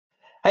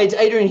Hey, it's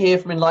Adrian here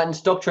from Enlightened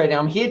Stock Trading.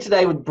 I'm here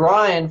today with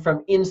Brian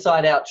from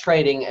Inside Out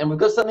Trading, and we've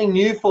got something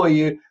new for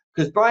you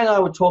because Brian and I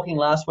were talking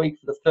last week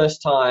for the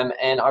first time,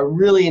 and I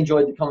really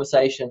enjoyed the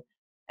conversation.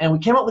 And we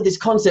came up with this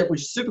concept,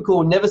 which is super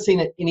cool, never seen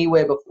it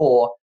anywhere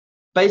before.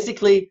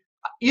 Basically,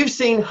 you've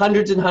seen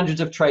hundreds and hundreds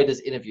of traders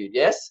interviewed,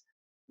 yes?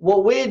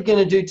 What we're going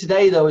to do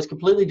today, though, is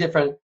completely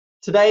different.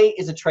 Today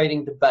is a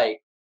trading debate.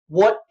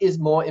 What is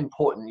more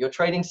important, your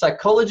trading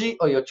psychology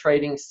or your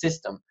trading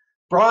system?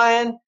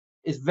 Brian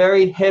is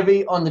very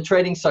heavy on the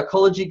trading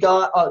psychology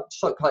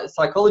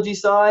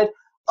side.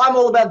 I'm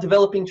all about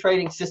developing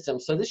trading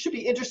systems. So this should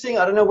be interesting.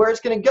 I don't know where it's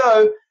going to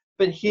go,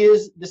 but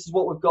this is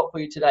what we've got for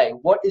you today.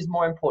 What is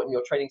more important,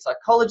 your trading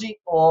psychology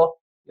or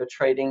your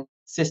trading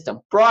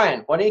system?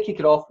 Brian, why don't you kick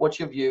it off? What's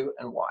your view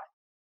and why?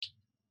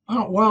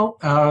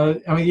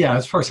 Yeah,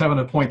 as far as having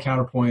a point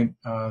counterpoint,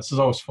 this is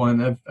always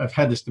fun. I've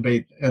had this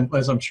debate, and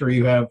as I'm sure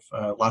you have,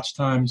 lots of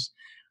times.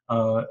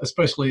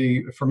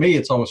 Especially for me,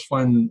 it's always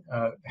fun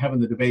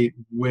having the debate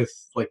with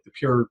like the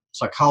pure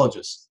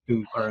psychologists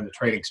who are in the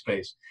trading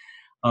space,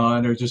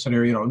 and they're just in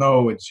there,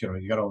 no, it's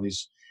you got all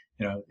these,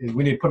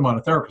 we need to put them on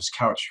a therapist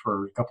couch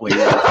for a couple of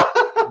years,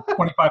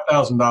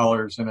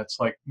 $25,000, and it's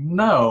like,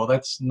 no,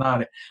 that's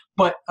not it.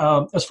 But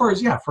as far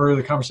as for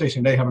the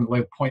conversation today, having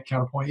like point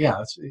counterpoint,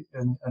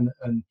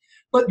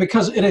 but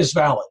because it is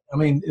valid. I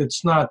mean,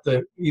 it's not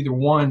that either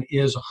one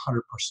is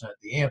 100%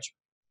 the answer.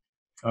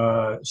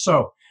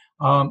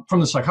 From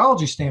the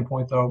psychology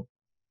standpoint, though,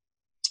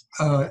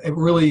 I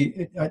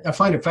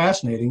find it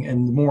fascinating,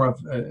 and the more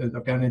I've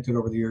gotten into it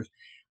over the years,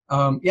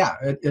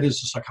 it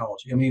is the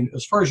psychology. I mean,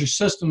 as far as your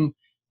system,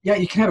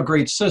 you can have a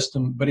great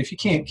system, but if you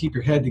can't keep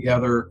your head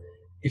together,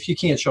 if you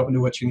can't show up and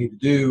do what you need to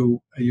do,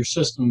 your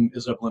system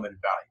is of limited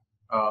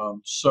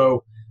value.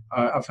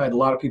 I've had a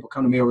lot of people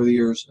come to me over the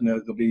years, and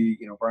they'll be,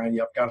 Brian,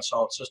 I've got a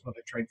solid system. I've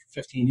been trading for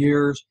 15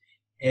 years.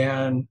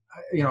 And,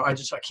 I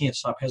can't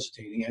stop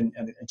hesitating and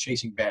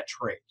chasing bad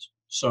trades.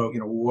 So,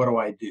 what do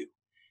I do?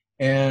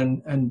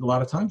 And a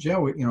lot of times,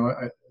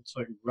 it's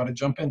like we've got to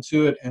jump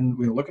into it and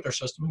we look at their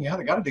system. And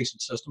they got a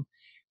decent system.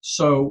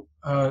 So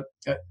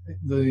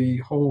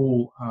the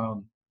whole,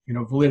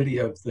 validity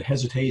of the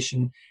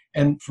hesitation.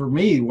 And for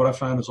me, what I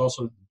found is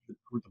also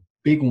the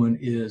big one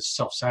is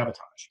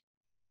self-sabotage.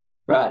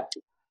 Right.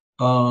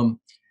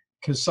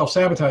 Because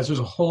self-sabotage, there's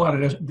a whole lot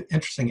of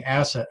interesting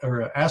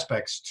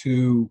aspects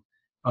to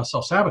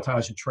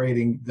self-sabotage in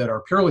trading that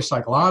are purely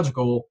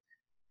psychological,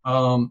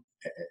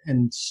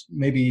 and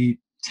maybe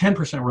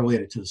 10%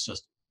 related to the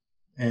system.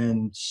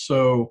 And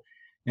so,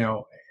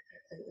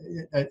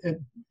 it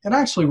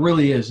actually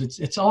really is.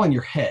 It's all in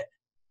your head.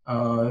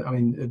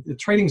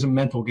 Trading's a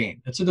mental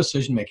game. It's a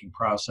decision-making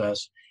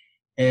process.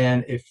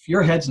 And if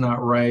your head's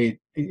not right,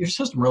 your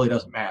system really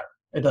doesn't matter.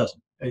 It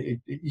doesn't.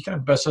 You can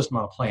have the best system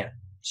on the planet.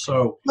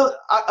 So look,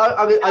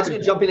 I'm just going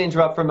to jump in and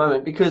interrupt for a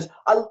moment because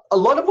a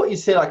lot of what you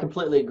said I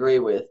completely agree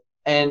with,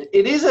 and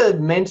it is a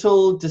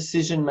mental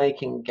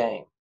decision-making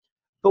game.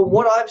 But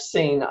what I've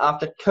seen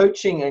after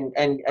coaching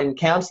and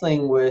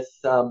counseling with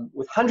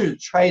hundreds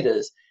of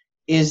traders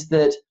is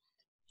that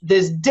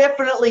there's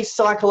definitely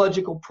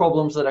psychological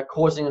problems that are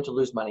causing them to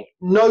lose money,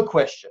 no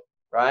question,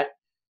 right?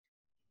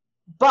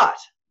 But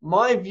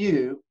my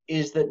view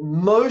is that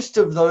most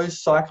of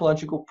those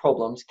psychological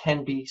problems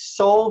can be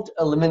solved,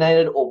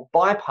 eliminated, or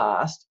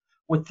bypassed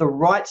with the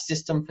right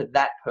system for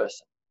that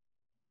person.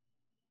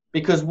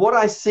 Because what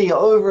I see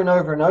over and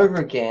over and over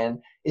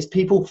again is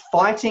people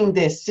fighting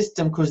their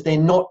system because they're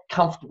not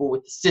comfortable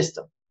with the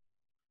system.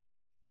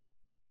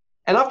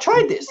 And I've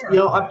tried this.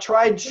 I've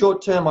tried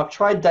short term, I've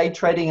tried day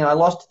trading, and I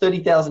lost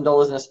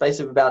 $30,000 in a space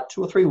of about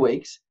 2 or 3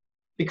 weeks.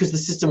 Because the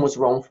system was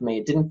wrong for me.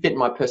 It didn't fit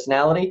my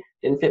personality,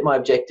 didn't fit my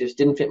objectives,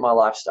 didn't fit my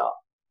lifestyle.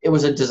 It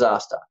was a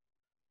disaster.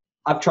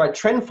 I've tried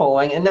trend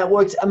following, and that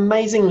works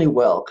amazingly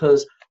well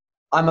because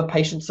I'm a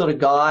patient sort of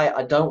guy.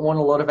 I don't want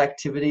a lot of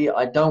activity.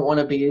 I don't want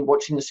to be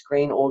watching the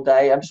screen all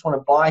day. I just want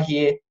to buy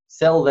here,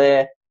 sell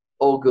there,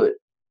 all good.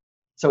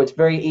 So it's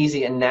very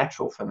easy and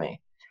natural for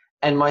me.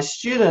 And my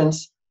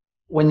students,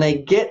 when they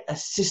get a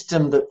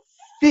system that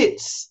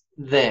fits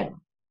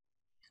them,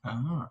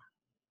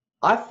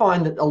 I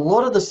find that a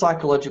lot of the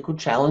psychological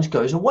challenge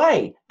goes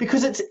away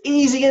because it's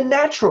easy and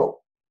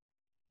natural.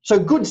 So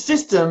good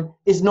system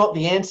is not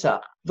the answer.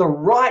 The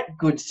right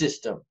good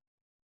system.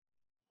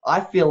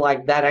 I feel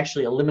like that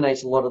actually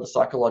eliminates a lot of the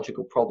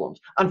psychological problems.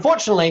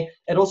 Unfortunately,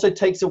 it also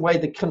takes away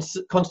the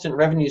constant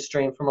revenue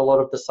stream from a lot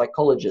of the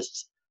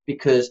psychologists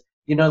because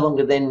you no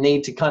longer then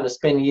need to kind of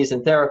spend years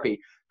in therapy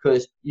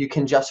because you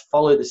can just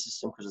follow the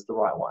system because it's the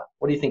right one.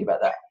 What do you think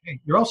about that?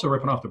 You're also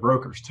ripping off the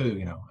brokers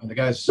too, and the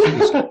guys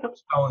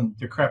selling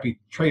their crappy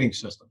trading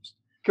systems.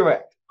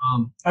 Correct.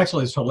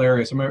 Actually, it's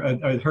hilarious.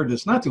 I heard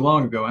this not too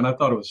long ago, and I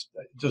thought it was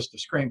just a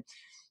scream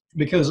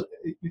because,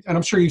 and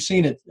I'm sure you've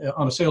seen it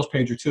on a sales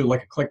page or two,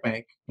 like a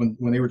ClickBank,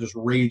 when they were just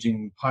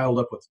raging, piled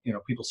up with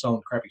people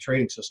selling crappy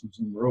trading systems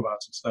and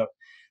robots and stuff.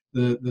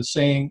 The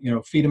saying,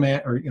 feed a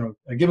man, or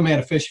give a man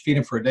a fish, feed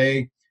him for a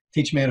day,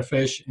 teach a man to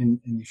fish, and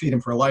you feed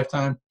him for a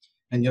lifetime.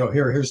 And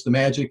here's the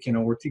magic.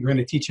 We're going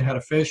to teach you how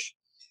to fish.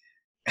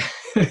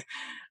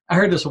 I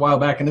heard this a while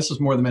back, and this is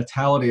more the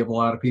mentality of a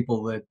lot of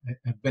people that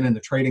have been in the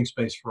trading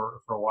space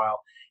for a while,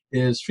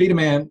 is feed a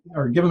man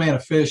or give a man a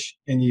fish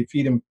and you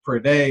feed him for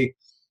a day,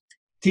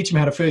 teach him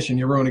how to fish and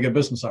you're ruining a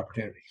business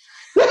opportunity.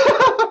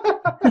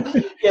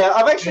 Yeah,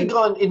 I've actually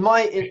gone in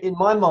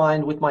my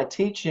mind with my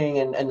teaching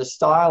and the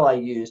style I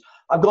use.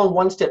 I've gone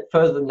one step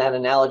further than that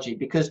analogy,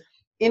 because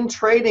in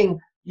trading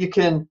you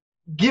can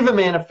give a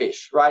man a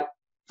fish, right?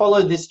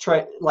 Follow this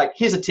trade, like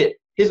here's a tip,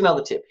 here's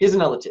another tip, here's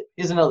another tip,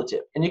 here's another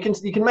tip, and you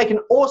can make an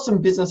awesome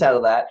business out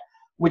of that,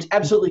 which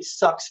absolutely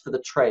sucks for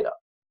the trader.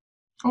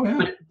 Oh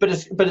yeah. But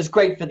it's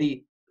great for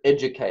the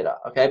educator,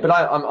 okay? But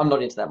I'm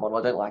not into that model.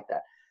 I don't like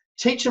that.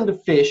 Teach them to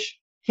fish.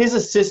 Here's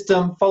a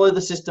system. Follow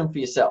the system for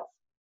yourself,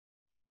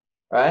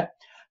 right?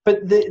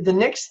 But the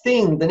next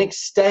thing, the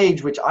next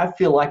stage, which I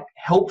feel like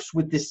helps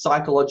with this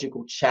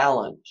psychological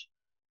challenge,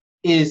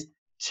 is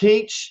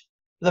teach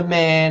the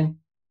man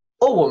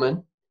or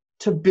woman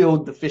to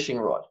build the fishing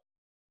rod.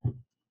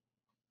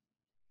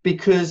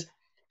 Because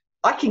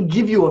I can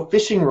give you a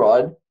fishing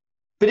rod,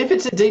 but if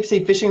it's a deep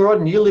sea fishing rod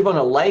and you live on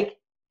a lake,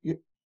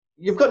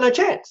 you've got no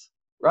chance,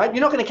 right?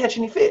 You're not going to catch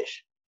any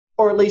fish,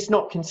 or at least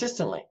not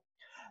consistently.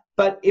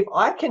 But if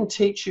I can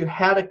teach you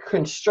how to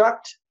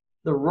construct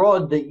the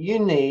rod that you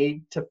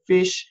need to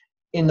fish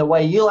in the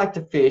way you like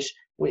to fish,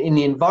 in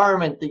the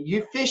environment that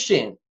you fish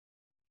in,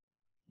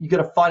 you've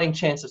got a fighting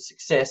chance of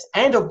success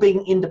and of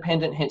being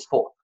independent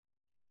henceforth.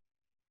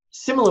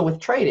 Similar with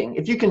trading,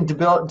 if you can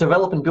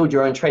develop and build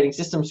your own trading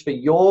systems for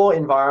your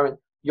environment,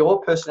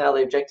 your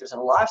personality objectives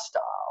and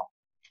lifestyle,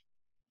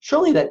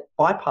 surely that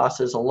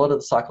bypasses a lot of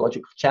the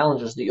psychological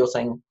challenges that you're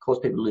saying cause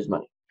people to lose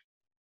money.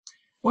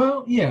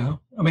 Well, yeah.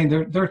 I mean,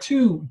 there are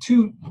two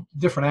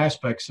different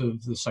aspects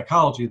of the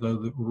psychology, though,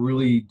 that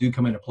really do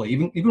come into play.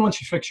 Even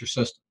once you fix your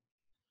system,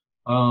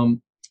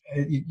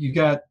 you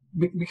got,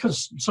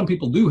 because some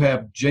people do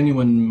have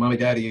genuine mommy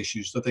daddy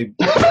issues that they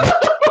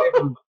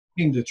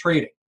into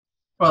trading.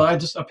 Well, I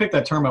picked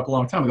that term up a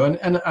long time ago,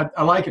 and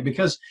I like it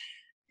because,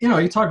 you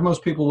talk to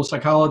most people with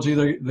psychology,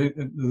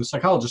 the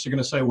psychologists are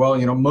going to say, well,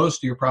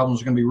 most of your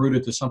problems are going to be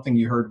rooted to something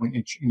you heard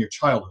in your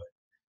childhood.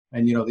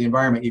 And, the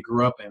environment you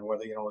grew up in,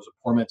 whether, it was a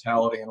poor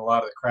mentality and a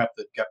lot of the crap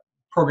that got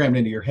programmed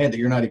into your head that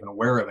you're not even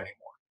aware of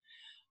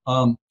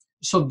anymore.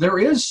 So there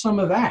is some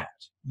of that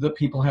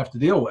people have to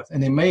deal with.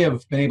 And they may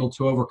have been able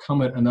to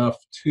overcome it enough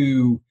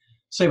to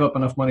save up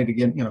enough money to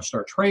get,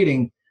 start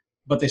trading,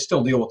 but they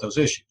still deal with those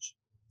issues.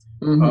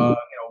 Mm-hmm.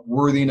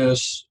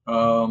 Worthiness,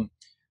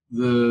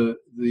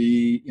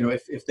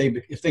 if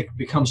they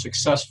become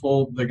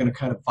successful, they're going to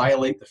kind of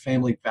violate the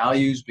family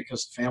values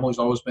because the family's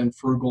always been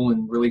frugal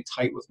and really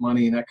tight with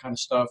money and that kind of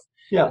stuff.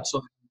 Yeah. So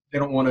they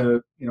don't want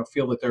to,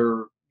 feel that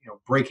they're,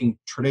 breaking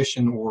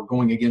tradition or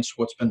going against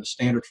what's been the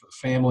standard for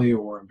the family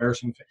or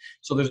embarrassing.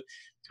 So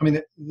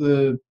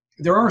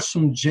there are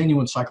some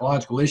genuine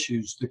psychological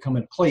issues that come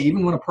into play,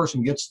 even when a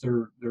person gets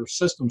their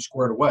system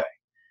squared away.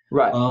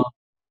 Right.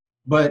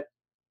 But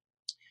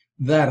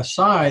that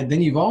aside, then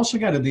you've also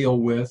got to deal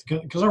with,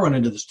 because I run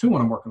into this too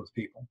when I'm working with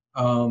people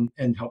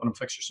and helping them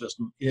fix their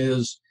system,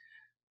 is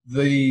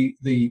the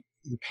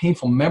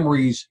painful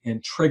memories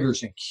and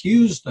triggers and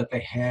cues that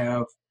they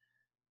have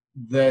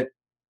that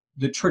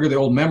trigger the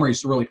old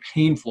memories, the really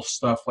painful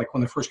stuff, like when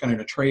they first got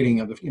into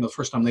trading, and the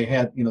first time they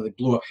had, they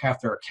blew up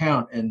half their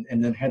account and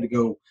then had to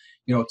go,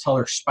 tell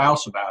their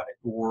spouse about it,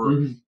 or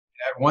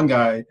that one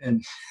guy,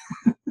 and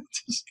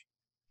just,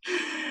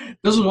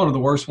 this is one of the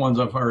worst ones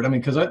I've heard. I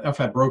mean, because I've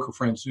had broker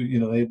friends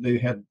who, they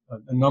had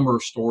a number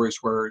of stories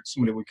where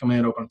somebody would come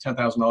in, open a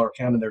 $10,000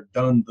 account, and they're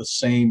done the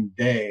same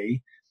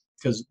day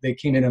because they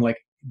came in and like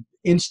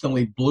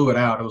instantly blew it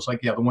out. It was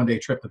like, the one-day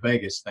trip to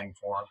Vegas thing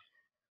for them.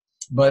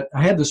 But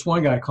I had this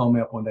one guy call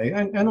me up one day,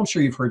 and I'm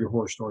sure you've heard your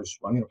horror stories as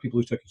well. People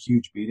who took a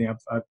huge beating.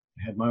 I've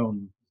had my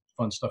own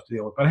fun stuff to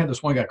deal with. But I had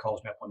this one guy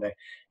calls me up one day, and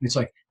it's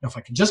like, if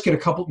I could just get a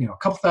couple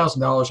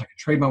 $1,000, I could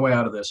trade my way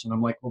out of this. And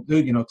I'm like, well,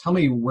 dude, tell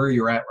me where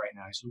you're at right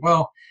now. He said,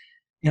 well,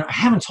 I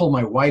haven't told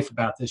my wife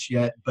about this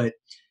yet, but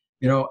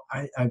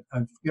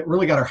I've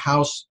really got our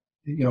house,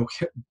 loaned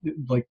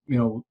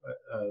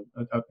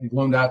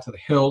out to the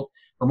hilt,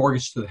 or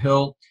mortgaged to the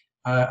hilt.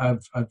 I've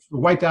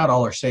wiped out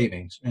all our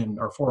savings, and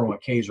our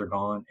 401ks are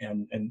gone,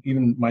 and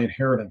even my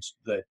inheritance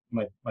that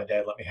my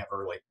dad let me have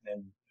early.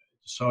 And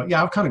so,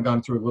 I've kind of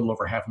gone through a little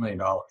over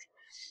 $500,000.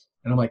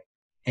 And I'm like,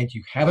 and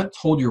you haven't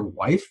told your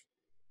wife?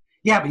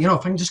 Yeah, but if I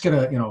can just get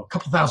a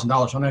couple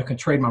 $1,000, I'm not going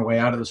to trade my way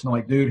out of this. And I'm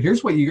like, dude,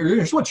 here's what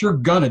you're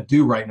gonna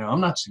do right now.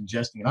 I'm not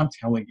suggesting it. I'm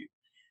telling you.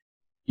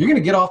 You're going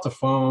to get off the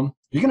phone.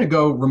 You're going to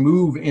go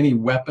remove any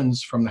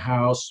weapons from the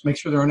house, make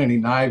sure there aren't any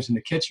knives in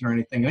the kitchen or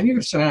anything. And then you're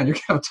going to sit down and you're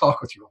going to have a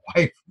talk with your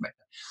wife, man.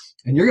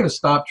 And you're going to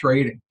stop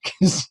trading.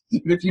 Because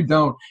if you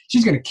don't,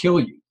 she's going to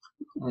kill you.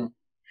 Mm.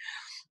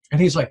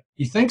 And he's like,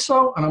 you think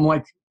so? And I'm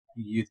like,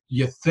 you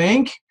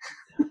think?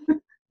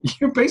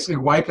 You basically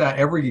wiped out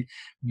every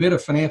bit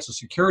of financial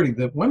security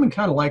that women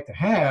kind of like to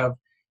have,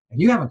 and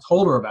you haven't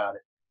told her about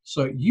it.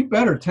 So you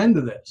better tend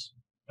to this.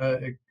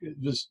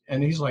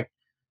 And he's like,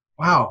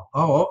 wow.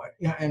 Oh,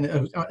 yeah. And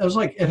it was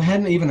like, it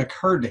hadn't even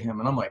occurred to him.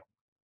 And I'm like,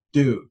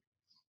 dude,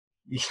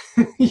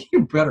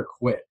 you better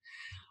quit.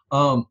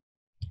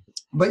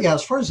 But yeah,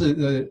 as far as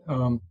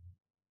the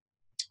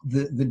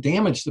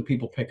damage that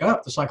people pick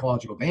up, the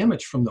psychological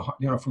damage from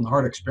from the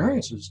hard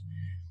experiences,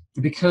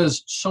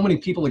 because so many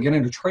people that get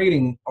into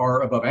trading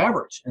are above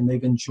average and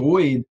they've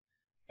enjoyed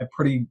a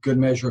pretty good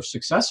measure of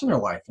success in their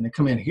life, and they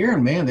come in here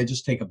and man, they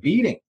just take a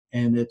beating,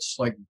 and it's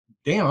like,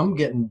 damn, I'm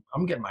getting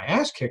my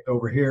ass kicked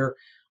over here.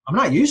 I'm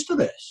not used to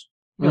this.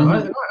 I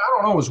don't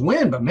always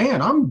win, but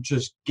man, I'm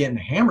just getting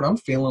hammered. I'm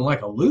feeling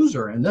like a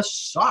loser, and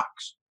this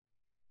sucks.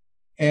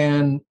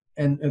 And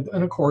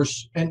of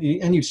course, and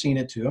you've seen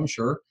it too, I'm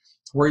sure,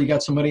 where you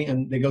got somebody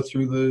and they go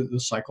through the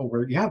cycle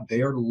where,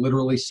 they are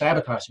literally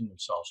sabotaging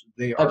themselves.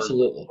 They are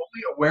absolutely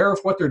fully aware of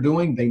what they're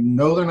doing. They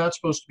know they're not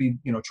supposed to be,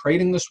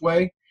 trading this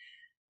way,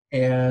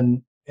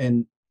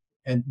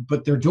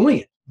 but they're doing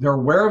it. They're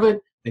aware of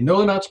it. They know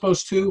they're not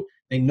supposed to.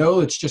 They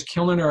know it's just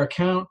killing their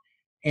account,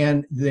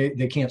 and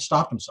they can't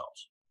stop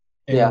themselves.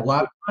 And a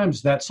lot of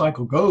times that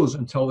cycle goes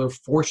until they're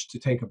forced to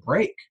take a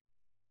break.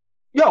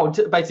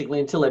 Basically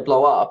until they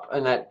blow up,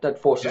 and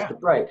that forces the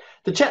break.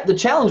 The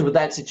challenge with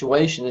that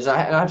situation is,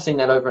 and I've seen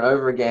that over and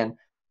over again,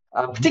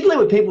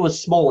 particularly with people with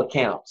small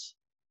accounts.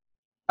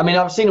 I mean,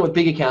 I've seen it with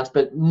big accounts,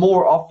 but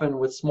more often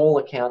with small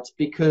accounts,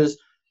 because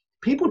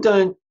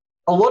a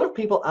lot of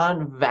people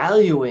aren't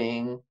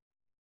valuing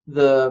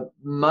the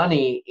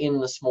money in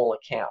the small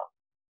account.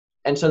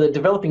 And so they're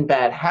developing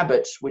bad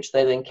habits, which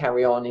they then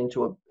carry on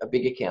into a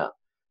big account.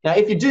 Now,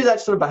 if you do that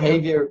sort of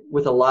behavior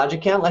with a large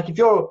account, like if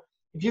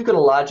you've got a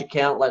large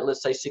account, like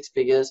let's say 6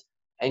 figures,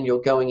 and you're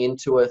going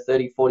into a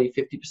 30, 40,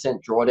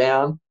 50%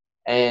 drawdown,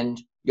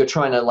 and you're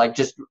trying to like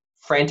just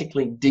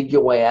frantically dig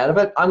your way out of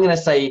it, I'm going to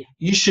say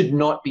you should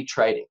not be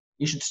trading.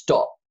 You should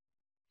stop.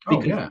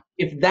 Because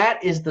if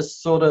that is the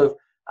sort of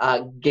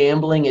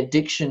gambling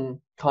addiction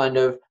kind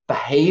of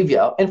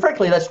behavior, and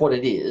frankly, that's what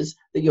it is,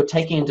 that you're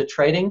taking into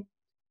trading,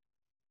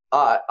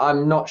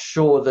 I'm not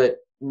sure that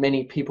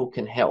many people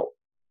can help.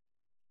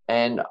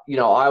 And,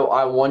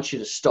 I want you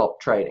to stop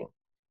trading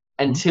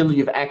until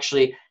you've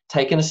actually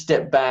taken a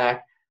step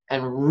back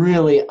and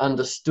really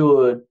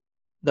understood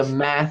the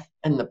math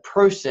and the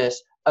process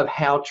of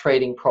how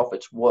trading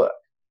profits work.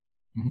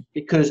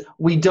 Because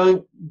we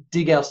don't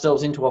dig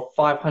ourselves into a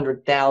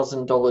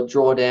 $500,000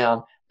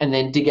 drawdown and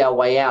then dig our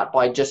way out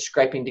by just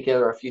scraping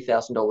together a few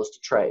 $1,000s to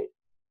trade.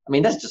 I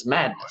mean, that's just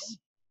madness,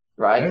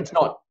 right? It's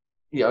not,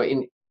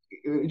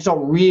 it's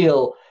not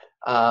real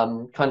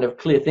kind of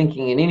clear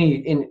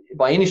thinking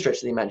by any stretch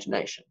of the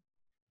imagination.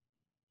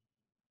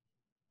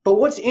 But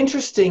what's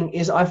interesting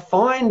is I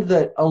find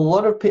that a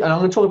lot of people, and I'm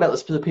going to talk about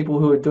this for the people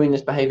who are doing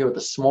this behavior with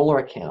the smaller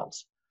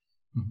accounts.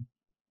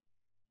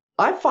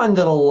 I find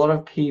that a lot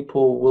of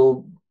people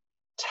will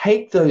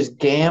take those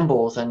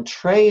gambles and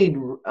trade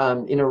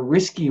in a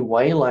risky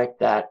way like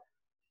that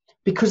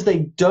because they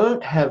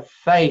don't have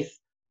faith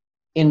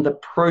in the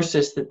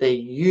process that they're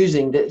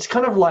using. It's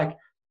kind of like,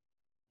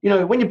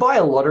 when you buy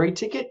a lottery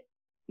ticket,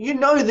 you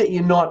know that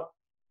you're not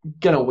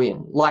going to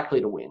win,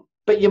 likely to win,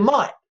 but you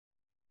might.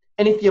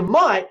 And if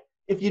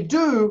you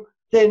do,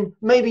 then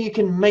maybe you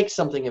can make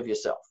something of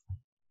yourself.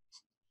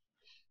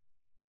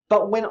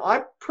 But when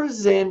I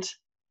present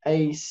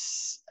a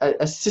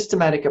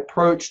systematic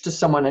approach to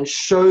someone and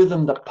show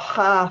them the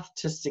path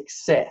to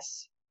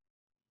success,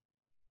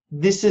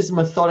 this is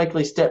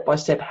methodically, step by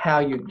step, how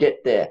you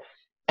get there,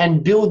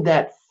 and build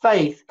that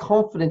faith,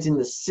 confidence in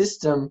the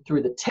system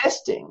through the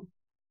testing,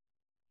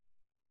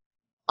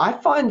 I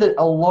find that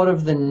a lot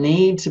of the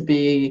need to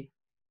be,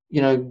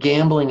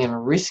 gambling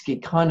and risky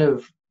kind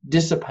of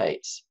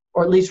dissipates,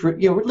 or at least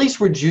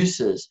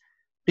reduces,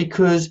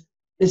 because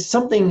there's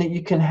something that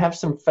you can have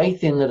some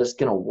faith in that is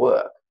going to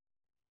work.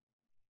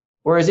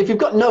 Whereas if you've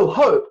got no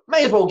hope,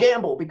 may as well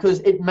gamble because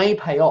it may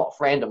pay off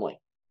randomly.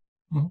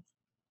 What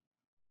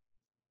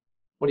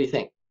do you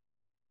think?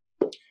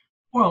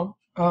 Well,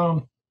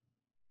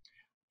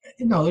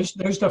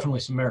 there's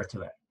definitely some merit to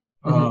that.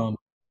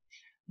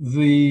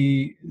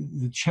 The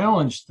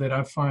challenge that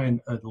I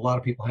find a lot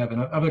of people have,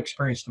 and I've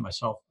experienced it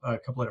myself a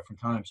couple of different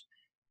times,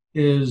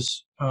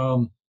 is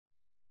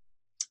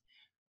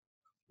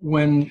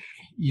when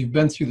you've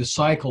been through the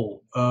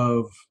cycle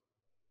of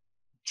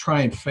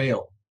try and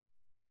fail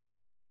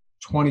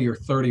 20 or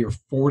 30 or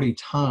 40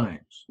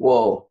 times.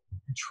 Whoa.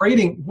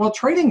 Trading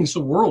is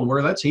a world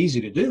where that's easy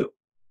to do.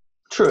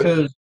 True.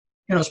 Because,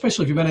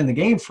 especially if you've been in the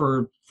game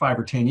for 5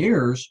 or 10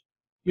 years,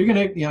 you're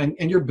going to,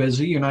 and you're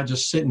busy. You're not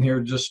just sitting here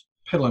just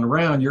piddling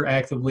around. You're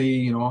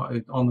actively,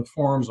 on the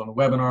forums, on the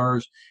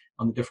webinars,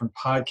 on the different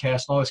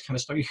podcasts, all this kind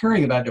of stuff. You're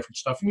hearing about different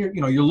stuff, and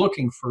you're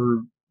looking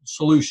for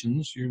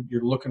solutions.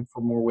 You're looking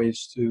for more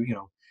ways to,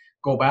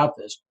 go about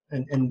this.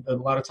 And a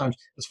lot of times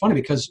it's funny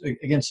because,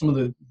 again, some of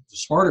the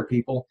smarter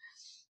people,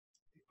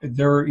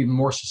 they're even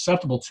more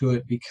susceptible to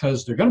it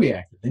because they're going to be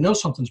active. They know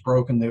something's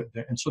broken,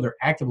 and so they're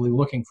actively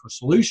looking for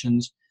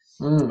solutions.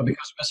 But because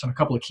they're missing a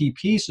couple of key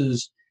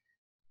pieces,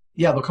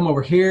 they'll come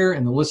over here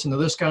and they'll listen to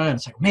this guy, and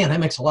it's like, man, that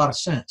makes a lot of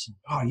sense. And,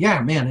 oh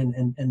yeah, man,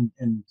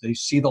 and they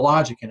see the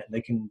logic in it. And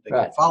they can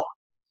follow.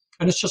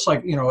 And it's just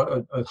like,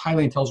 a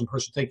highly intelligent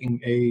person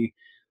taking a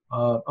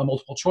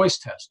multiple choice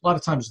test. A lot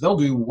of times they'll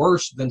do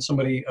worse than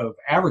somebody of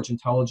average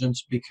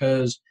intelligence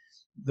because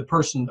the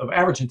person of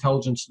average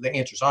intelligence, the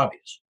answer's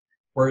obvious.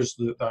 Whereas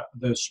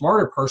the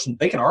smarter person,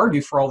 they can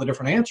argue for all the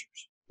different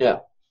answers. Yeah.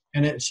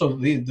 And so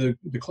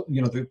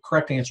the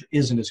correct answer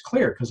isn't as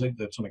clear because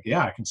it's like,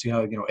 yeah, I can see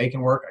how, A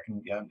can work. I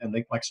can, yeah. And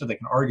they, like I said, they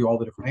can argue all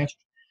the different answers.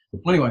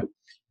 Well, anyway,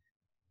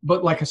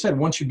 but like I said,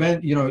 once you've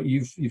been,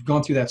 you've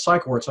gone through that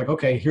cycle where it's like,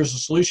 okay, here's the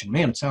solution.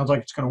 Man, it sounds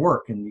like it's going to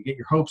work. And you get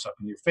your hopes up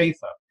and your faith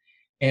up.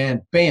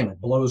 And bam,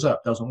 it blows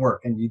up, doesn't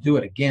work. And you do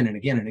it again and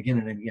again and again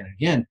and again and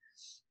again.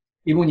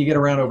 Even when you get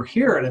around over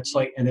here and it's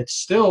like, and it's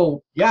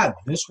still, yeah,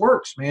 this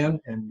works, man.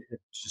 And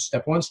it's just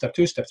step 1, step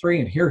 2, step 3,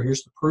 and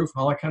here's the proof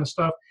and all that kind of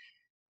stuff.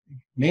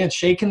 Man,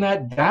 shaking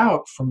that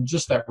doubt from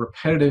just that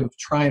repetitive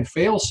try and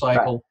fail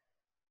cycle, right,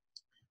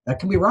 that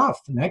can be rough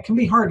and that can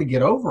be hard to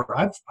get over.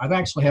 I've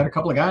actually had a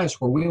couple of guys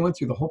where we went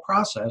through the whole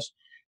process,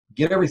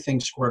 get everything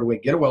squared away,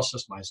 get it well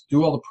systemized,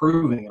 do all the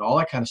proving and all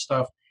that kind of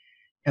stuff.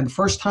 And the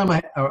first time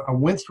I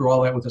went through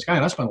all that with this guy,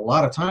 and I spent a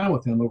lot of time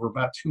with him over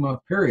about a 2-month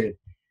period.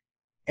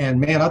 And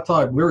man, I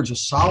thought we were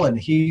just solid. And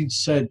he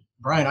said,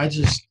 Brian, I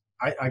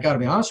got to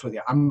be honest with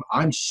you.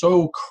 I'm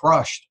so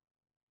crushed.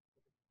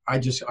 I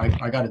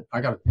got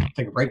to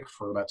take a break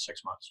for about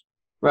 6 months.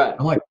 Right.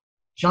 I'm like,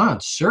 John,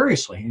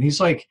 seriously? And he's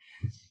like,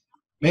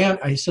 man,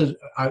 he said,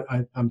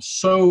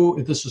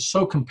 this is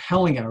so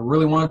compelling and I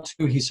really want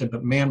to. He said,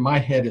 but man, my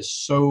head is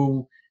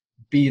so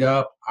beat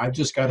up. I've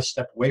just got to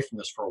step away from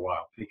this for a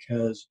while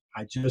because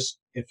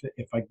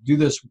if I do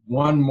this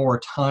one more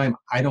time,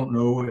 I don't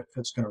know if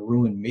it's going to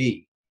ruin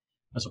me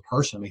as a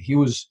person. I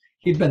mean,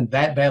 he'd been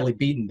that badly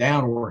beaten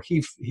down where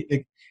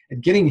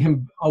getting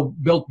him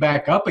built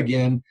back up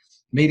again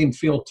made him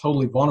feel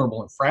totally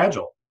vulnerable and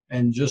fragile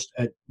and just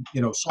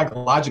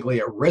psychologically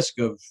at risk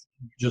of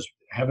just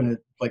having it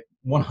like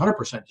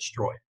 100%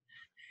 destroyed.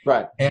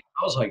 Right. And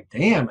I was like,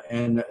 damn.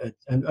 And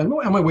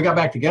we got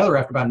back together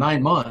after about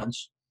 9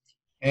 months.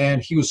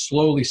 And he was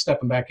slowly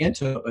stepping back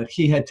into it, but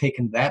he had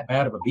taken that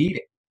bad of a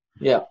beating.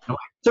 Yeah. Like,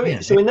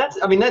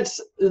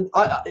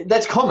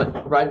 that's common,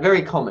 right?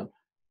 Very common.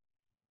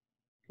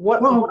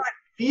 What I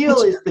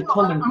feel is the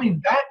common. I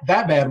mean,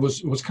 that bad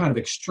was kind of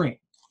extreme.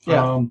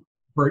 Yeah.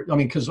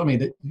 Because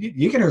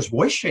you can hear his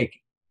voice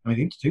shaking. I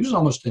mean, he was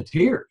almost in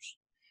tears.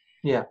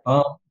 Yeah.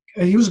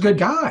 He was a good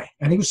guy,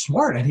 and he was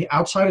smart, and he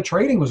outside of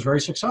trading was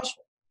very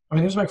successful. I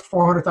mean, he was like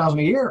 $400,000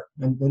 a year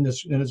in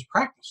his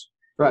practice.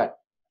 Right.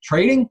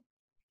 Trading.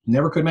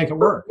 Never could make it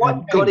work.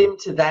 What got him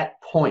to that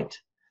point?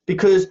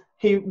 Because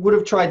he would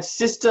have tried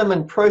system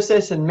and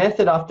process and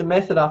method after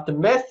method after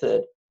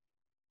method,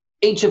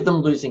 each of them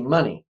losing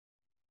money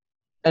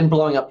and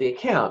blowing up the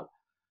account.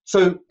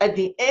 So at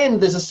the end,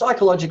 there's a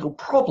psychological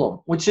problem,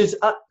 which is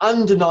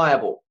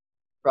undeniable,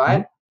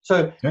 right?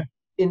 Mm-hmm. So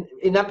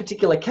in that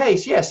particular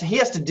case, yes, he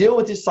has to deal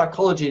with his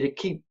psychology to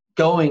keep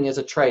going as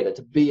a trader,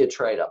 to be a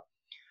trader.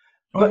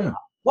 But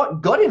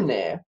what got him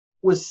there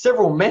was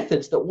several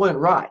methods that weren't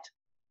right.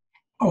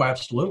 Oh,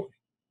 absolutely.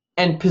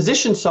 And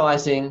position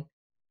sizing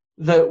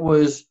that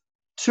was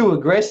too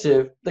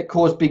aggressive that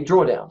caused big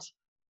drawdowns,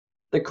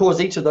 that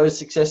caused each of those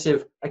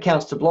successive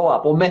accounts to blow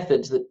up, or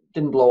methods that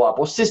didn't blow up,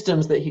 or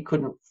systems that he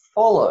couldn't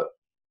follow.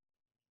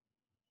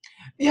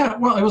 Yeah,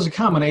 well, it was a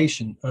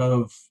combination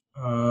of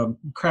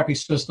crappy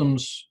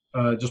systems,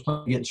 just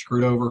getting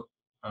screwed over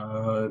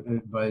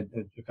by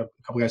a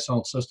couple guys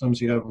selling systems.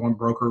 He'd have one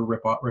broker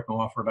rip him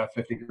off for about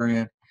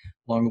 $50,000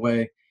 along the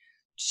way.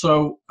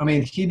 So, I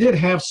mean, he did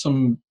have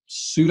some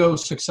pseudo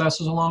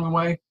successes along the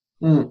way,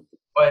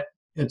 but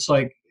it's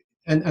like,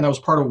 and that was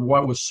part of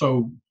what was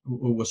so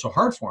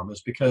hard for him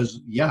is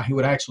because, yeah, he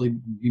would actually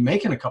be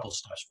making a couple of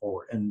steps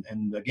forward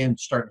and again,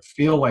 starting to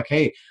feel like,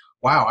 hey,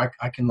 wow,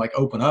 I can like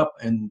open up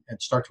and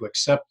start to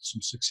accept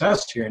some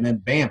success here. And then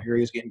bam, here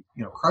he is getting,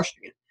 crushed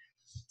again.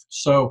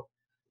 So,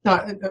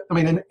 now, I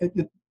mean,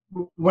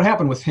 what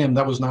happened with him,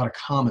 that was not a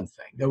common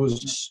thing. It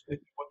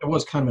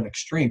was kind of an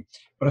extreme,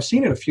 but I've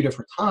seen it a few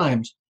different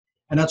times.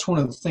 And that's one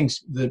of the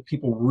things that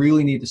people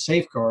really need to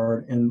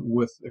safeguard. And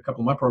with a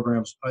couple of my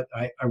programs,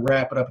 I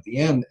wrap it up at the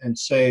end and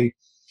say,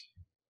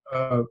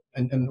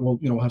 and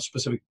we'll have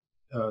specific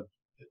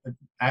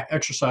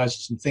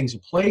exercises and things in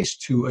place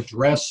to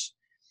address,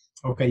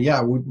 okay,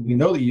 yeah, we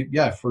know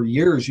that for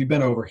years you've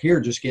been over here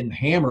just getting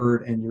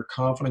hammered and your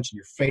confidence and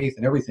your faith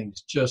and everything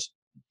is just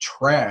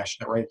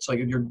trashed, right? It's like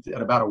you're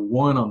at about a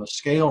 1 on the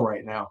scale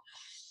right now.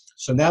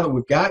 So now that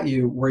we've got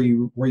you where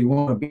you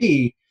want to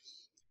be,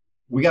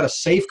 we got to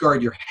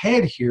safeguard your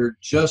head here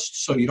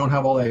just so you don't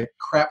have all that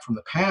crap from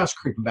the past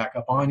creeping back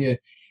up on you.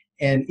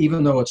 And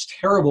even though it's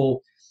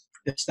terrible,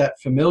 it's that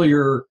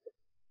familiar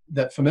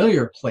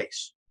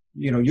place.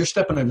 You're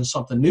stepping into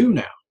something new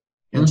now.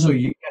 And so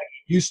you got to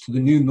get used to the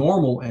new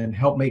normal and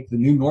help make the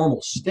new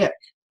normal stick.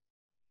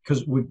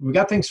 Because we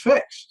got things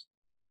fixed.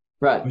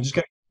 Right. We just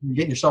got to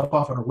get yourself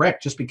off on a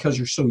wreck just because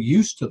you're so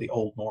used to the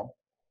old normal.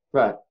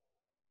 Right.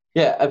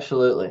 Yeah,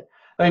 absolutely.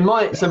 I mean,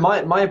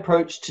 my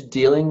approach to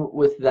dealing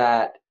with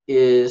that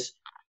is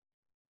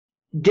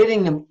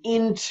getting them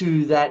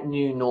into that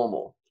new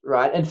normal,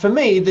 right? And for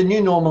me, the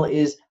new normal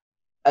is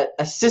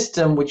a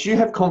system which you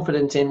have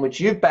confidence in, which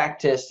you've back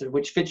tested,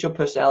 which fits your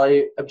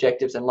personality,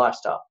 objectives, and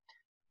lifestyle.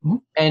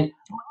 Mhm. And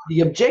the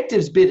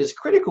objectives bit is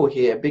critical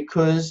here,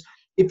 because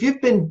if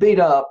you've been beat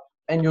up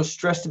and you're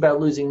stressed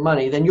about losing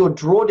money, then your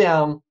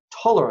drawdown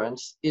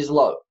tolerance is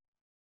low.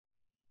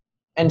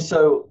 And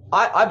so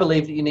I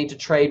believe that you need to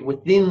trade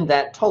within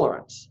that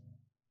tolerance.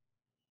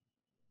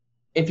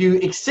 If you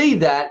exceed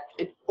that,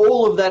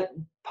 all of that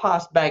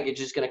past baggage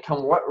is going to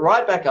come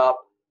right back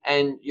up,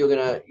 and you're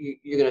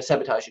gonna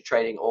sabotage your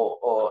trading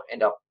or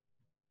end up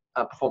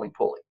performing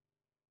poorly.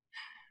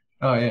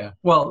 Oh yeah.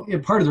 Well,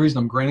 part of the reason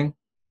I'm grinning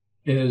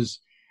is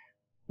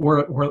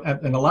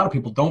and a lot of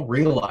people don't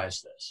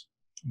realize this,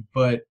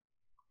 but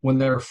when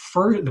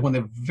when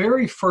they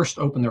very first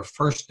open their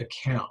first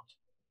account,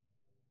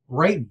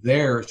 right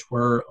there is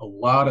where a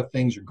lot of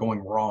things are going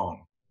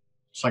wrong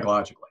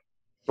psychologically.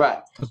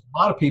 Right. Because a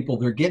lot of people,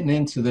 they're getting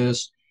into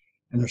this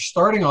and they're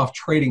starting off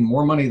trading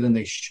more money than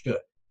they should.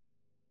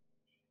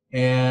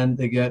 And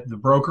they get the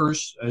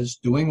brokers as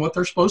doing what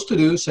they're supposed to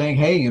do, saying,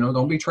 hey,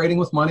 don't be trading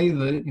with money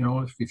that,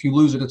 if you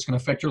lose it, it's going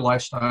to affect your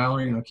lifestyle,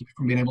 or, keep you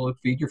from being able to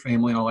feed your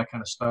family and all that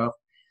kind of stuff.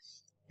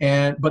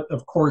 But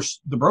of course,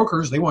 the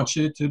brokers, they want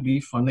you to be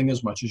funding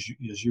as much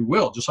as you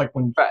will. Just like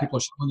when people are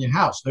selling you a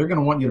house, they're going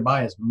to want you to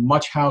buy as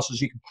much house as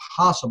you can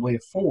possibly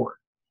afford.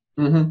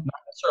 Mm-hmm.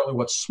 Not necessarily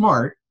what's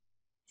smart.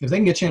 If they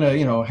can get you in a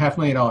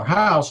 $500,000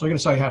 house, they're going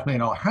to sell you a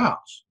 $500,000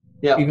 house.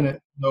 Yeah. Even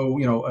though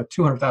a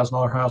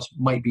 $200,000 house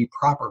might be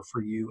proper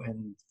for you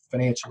and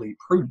financially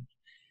prudent.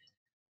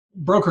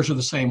 Brokers are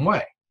the same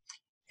way,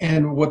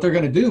 and what they're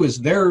going to do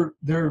is they're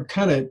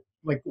kind of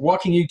like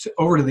walking you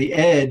over to the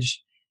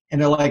edge,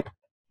 and they're like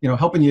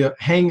helping you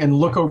hang and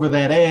look over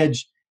that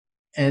edge,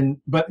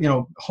 but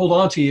hold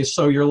on to you,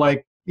 so you're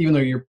like, even though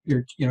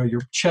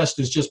your chest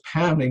is just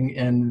pounding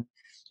and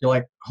you're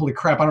like, holy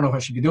crap, I don't know if I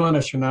should be doing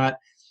this or not.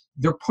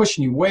 They're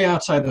pushing you way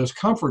outside those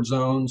comfort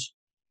zones,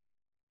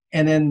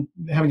 and then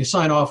having you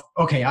sign off,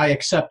 okay, I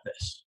accept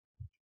this.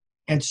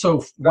 And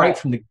so right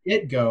from the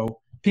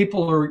get-go,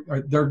 people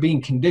they're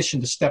being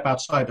conditioned to step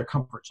outside their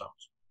comfort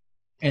zones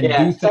and do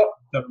things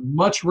that are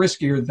much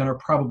riskier than are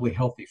probably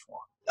healthy for them.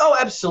 Oh,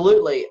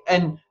 absolutely.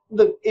 And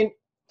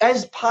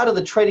as part of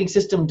the trading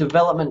system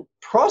development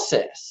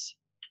process,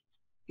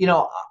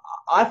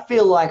 I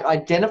feel like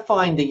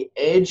identifying the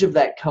edge of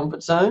that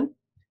comfort zone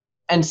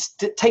and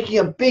taking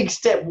a big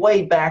step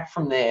way back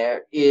from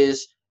there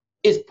is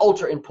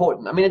ultra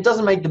important. I mean, it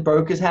doesn't make the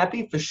brokers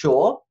happy for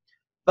sure,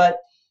 but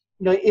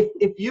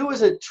if you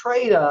as a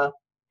trader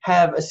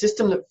have a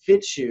system that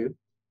fits you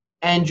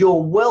and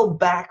you're well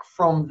back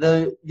from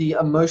the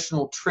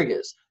emotional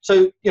triggers.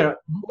 So,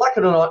 like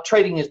it or not,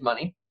 trading is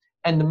money,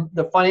 and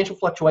the financial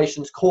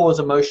fluctuations cause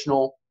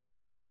emotional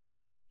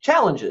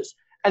challenges,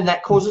 and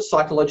that causes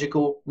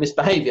psychological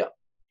misbehavior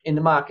in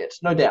the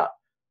markets, no doubt.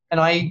 And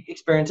I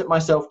experience it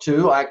myself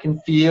too. I can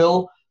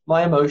feel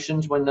my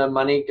emotions when the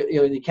money,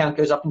 the account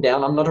goes up and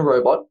down. I'm not a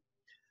robot,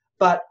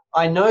 but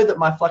I know that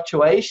my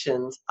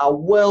fluctuations are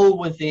well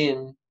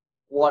within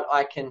what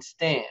I can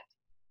stand.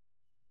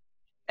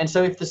 And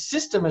so if the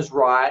system is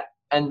right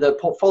and the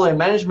portfolio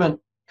management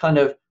kind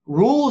of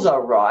rules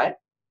are right,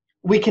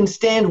 we can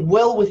stand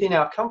well within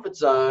our comfort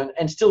zone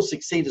and still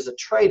succeed as a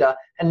trader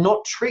and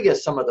not trigger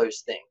some of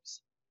those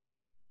things.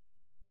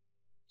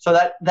 So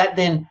that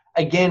then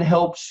again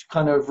helps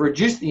kind of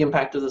reduce the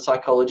impact of the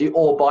psychology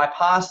or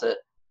bypass it,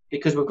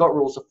 because we've got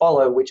rules to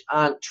follow which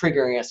aren't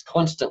triggering us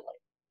constantly,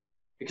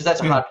 because that's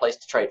a hard place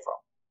to trade from.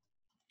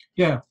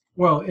 Yeah,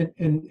 well,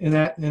 in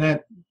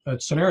that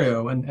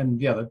scenario,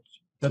 and yeah,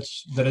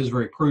 that is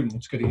very prudent.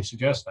 It's good that you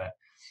suggest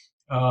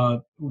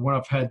that. When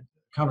I've had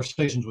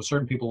conversations with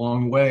certain people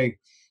along the way,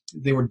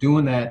 they were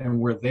doing that, and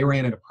where they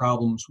ran into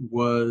problems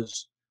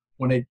was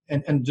when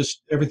and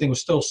just everything was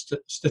still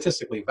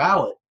statistically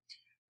valid,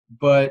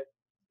 but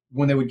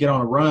when they would get on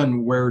a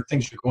run where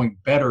things are going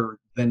better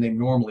than they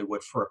normally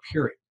would for a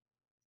period.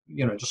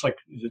 Just like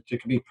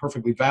it can be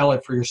perfectly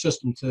valid for your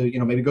system to,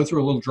 maybe go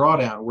through a little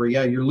drawdown where,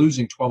 yeah, you're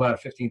losing 12 out of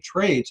 15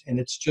 trades, and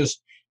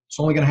it's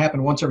only going to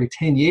happen once every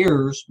 10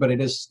 years, but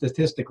it is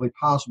statistically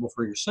possible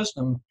for your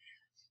system.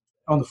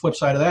 On the flip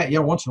side of that, yeah,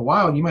 once in a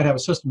while, you might have a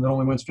system that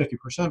only wins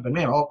 50%, but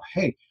man, all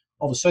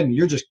of a sudden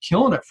you're just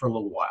killing it for a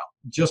little while,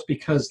 just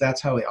because that's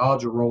how the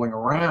odds are rolling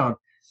around.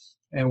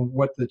 And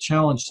what the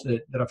challenge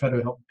that I've had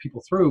to help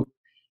people through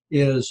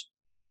is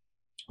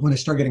when they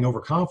start getting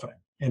overconfident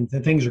and the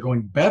things are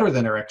going better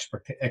than their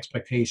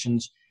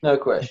expectations. No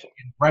question.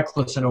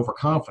 Reckless and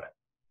overconfident.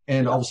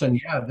 And all of a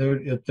sudden,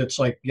 it's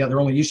like, they're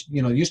only used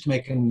to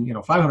making,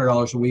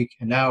 $500 a week.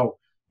 And now,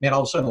 man,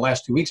 all of a sudden the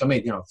last 2 weeks I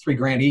made,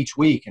 $3,000 each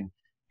week. And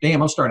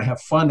damn, I'm starting to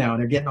have fun now. And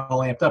they're getting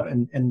all amped up.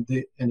 And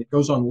it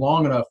goes on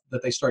long enough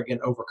that they start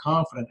getting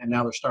overconfident. And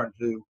now they're starting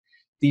to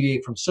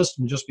deviate from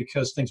system just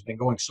because things have been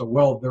going so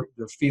well.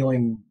 They're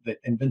feeling that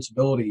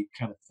invincibility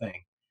kind of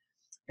thing.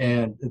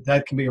 And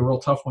that can be a real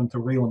tough one to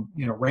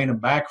rein them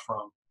back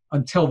from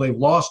until they've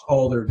lost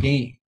all their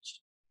gains.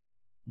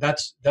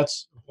 That's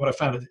what I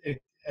found.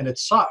 and it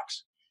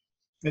sucks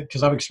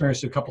because I've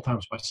experienced it a couple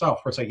times myself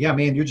where it's like, yeah,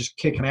 man, you're just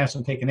kicking ass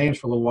and taking names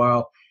for a little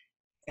while.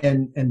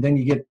 And then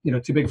you get,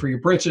 too big for your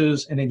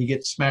britches, and then you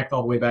get smacked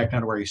all the way back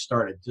down to where you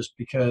started, just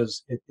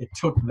because it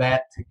took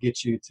that to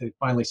get you to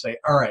finally say,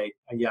 all right,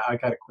 yeah, I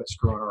got to quit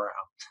screwing around.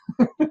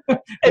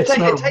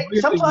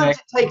 Sometimes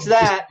it takes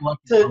that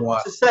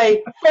to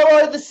say,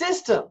 follow the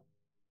system,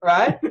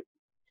 right?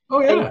 Oh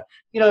yeah.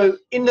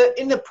 And,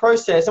 in the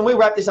process, and we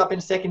wrap this up in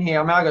a second here.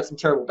 I mean, I got some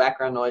terrible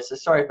background noise, so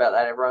sorry about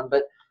that, everyone.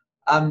 But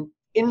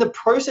in the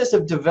process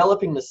of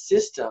developing the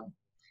system,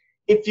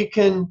 if you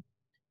can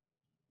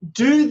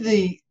do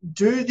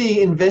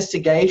the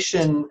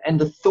investigation and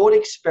the thought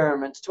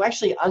experiments to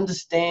actually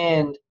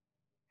understand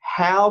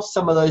how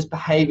some of those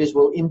behaviors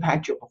will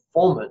impact your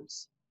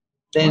performance,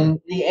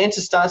 then the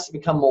answer starts to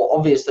become more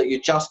obvious that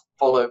you just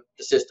follow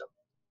the system.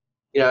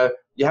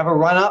 You have a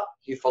run up,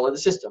 you follow the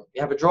system.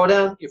 You have a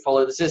drawdown, you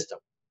follow the system.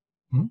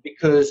 Mm-hmm.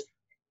 Because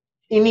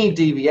any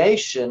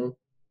deviation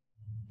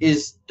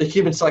is the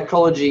human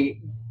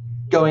psychology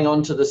going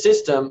onto the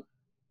system,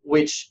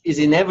 which is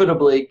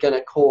inevitably going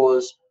to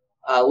cause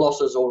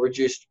losses or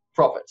reduced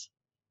profits.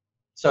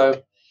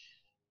 So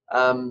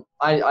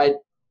I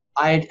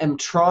am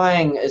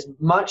trying as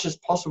much as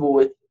possible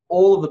with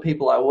all of the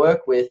people I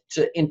work with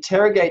to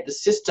interrogate the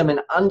system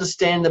and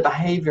understand the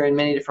behavior in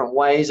many different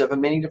ways over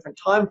many different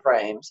time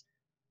frames,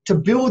 to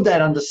build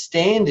that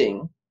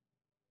understanding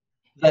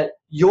that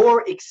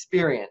your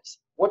experience,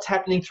 what's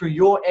happening through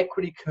your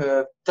equity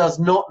curve, does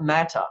not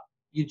matter.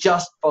 You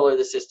just follow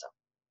the system.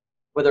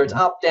 Whether it's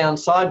up, down,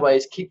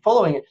 sideways, keep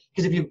following it.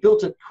 Because if you've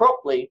built it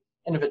properly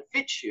and if it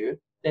fits you,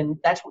 then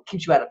that's what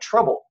keeps you out of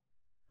trouble.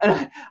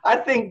 And I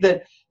think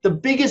that the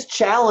biggest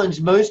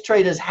challenge most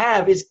traders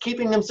have is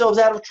keeping themselves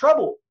out of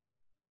trouble.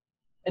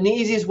 And the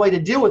easiest way to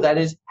deal with that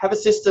is have a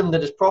system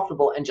that is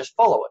profitable and just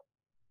follow it.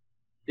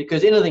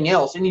 Because anything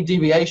else, any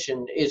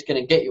deviation is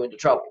going to get you into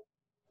trouble,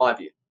 my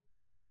view.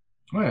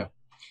 Oh, yeah.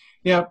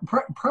 Yeah,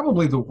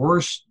 probably the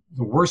worst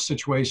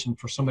situation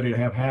for somebody to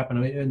have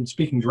happen, and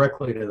speaking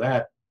directly to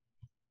that,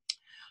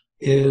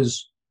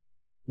 is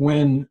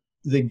when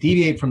they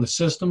deviate from the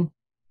system.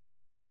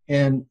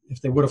 And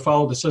if they would have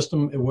followed the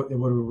system, it would have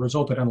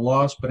resulted in a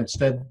loss, but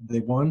instead they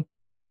won.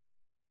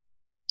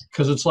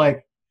 Because it's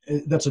like,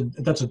 that's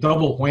a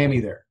double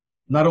whammy there.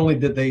 Not only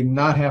did they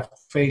not have to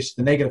face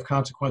the negative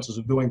consequences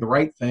of doing the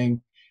right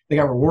thing, they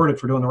got rewarded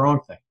for doing the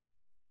wrong thing.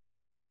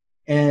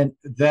 And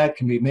that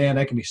can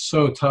be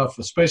so tough,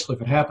 especially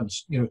if it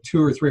happens,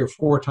 2 or 3 or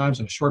 4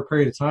 times in a short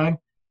period of time,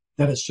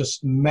 that it's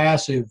just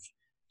massive,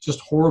 just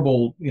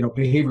horrible,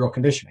 behavioral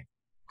conditioning.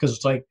 Because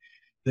it's like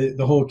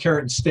the whole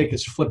carrot and stick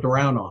is flipped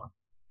around on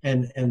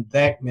them. And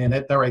that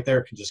right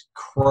there can just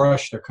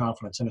crush their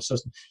confidence in a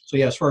system. So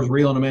yeah, as far as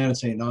reeling them in and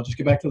saying, no, just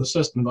get back to the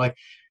system, like,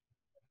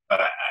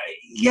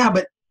 yeah,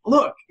 but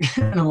look,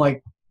 and I'm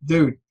like,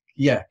 dude,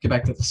 yeah, get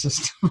back to the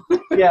system.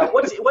 Yeah,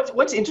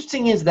 what's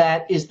interesting is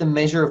the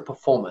measure of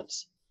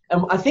performance.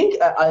 And I think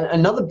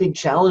another big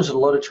challenge that a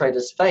lot of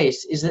traders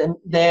face is that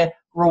they're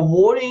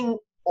rewarding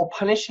or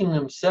punishing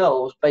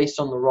themselves based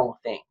on the wrong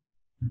thing.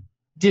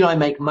 Did I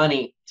make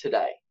money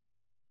today?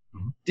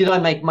 Mm-hmm. Did I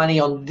make money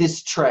on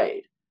this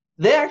trade?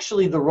 They're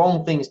actually the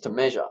wrong things to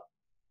measure.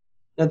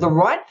 Now, the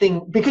right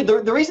thing, because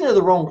the reason they're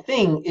the wrong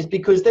thing is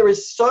because there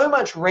is so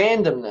much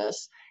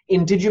randomness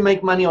in did you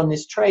make money on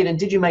this trade and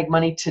did you make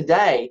money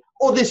today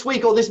or this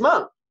week or this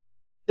month.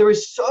 There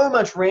is so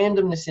much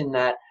randomness in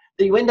that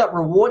you end up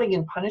rewarding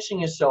and punishing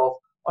yourself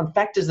on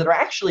factors that are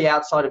actually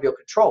outside of your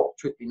control,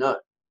 truth be known.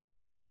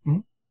 Mm-hmm.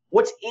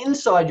 What's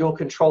inside your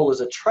control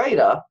as a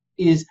trader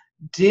is,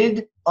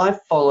 did I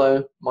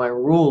follow my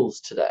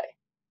rules today?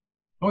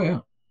 Oh,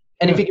 yeah.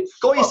 And if you can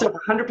score yourself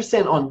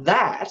 100% on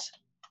that,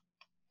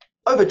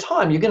 over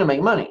time, you're going to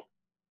make money.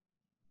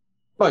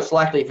 Most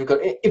likely if you've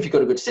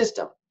got a good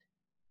system.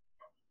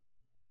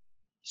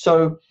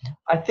 So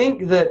I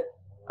think that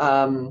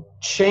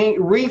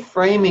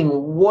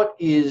reframing what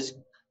is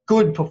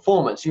good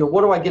performance,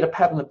 what do I get a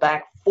pat on the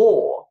back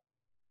for,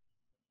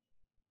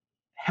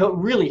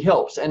 really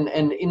helps. And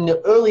in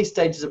the early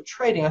stages of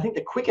trading, I think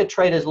the quicker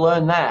traders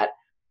learn that,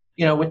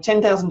 with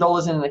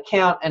 $10,000 in an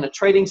account and a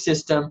trading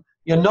system,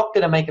 you're not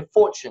going to make a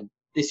fortune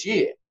this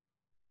year.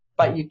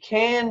 But you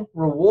can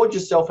reward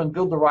yourself and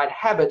build the right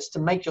habits to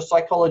make your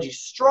psychology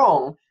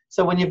strong.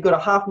 So when you've got a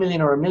 $500,000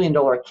 or $1 million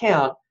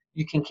account,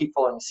 you can keep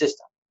following the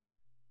system.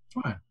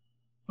 Oh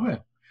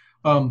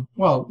yeah.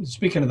 Well,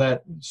 speaking of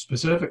that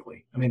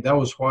specifically, I mean, that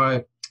was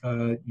why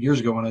years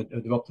ago when I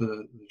developed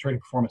the trading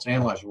performance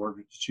analyzer, where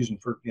we're just using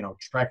for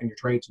tracking your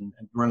trades and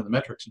running the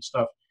metrics and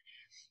stuff.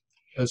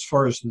 As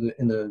far as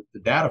in the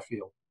data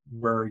field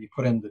where you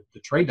put in the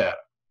trade data,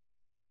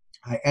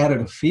 I added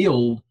a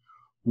field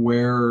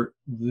where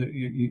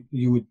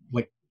you would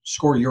like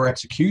score your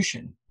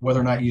execution, whether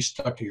or not you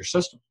stuck to your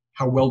system.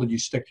 How well did you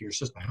stick to your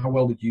system? How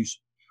well did you,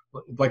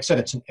 like I said,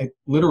 it's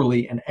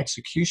literally an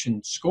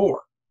execution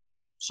score.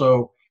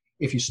 So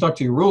if you stuck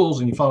to your rules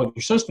and you followed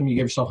your system, you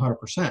gave yourself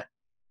 100%.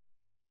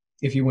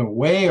 If you went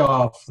way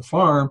off the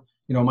farm,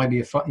 it might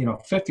be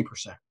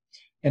 50%.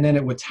 and then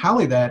it would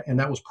tally that, and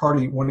that was part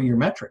of one of your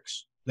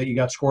metrics that you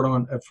got scored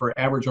on for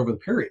average over the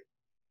period,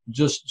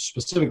 just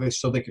specifically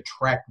so they could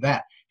track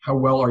that. How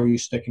well are you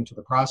sticking to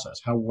the process?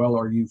 How well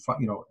are you,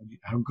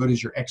 how good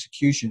is your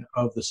execution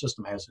of the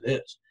system as it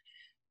is?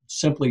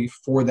 Simply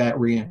for that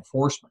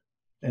reinforcement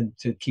and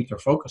to keep their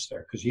focus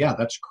there, because yeah,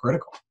 that's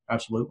critical.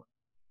 Absolutely.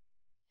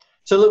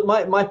 So look,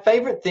 my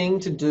favorite thing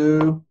to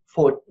do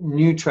for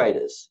new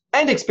traders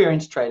and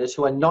experienced traders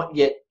who have not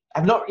yet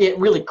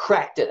really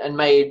cracked it and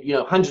made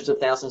hundreds of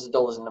thousands of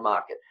dollars in the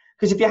market.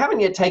 Because if you haven't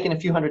yet taken a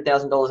few $100,000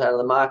 out of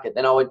the market,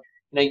 then I would,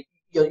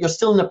 you're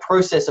still in the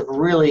process of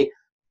really,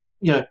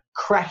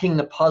 cracking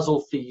the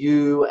puzzle for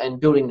you and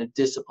building the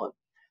discipline.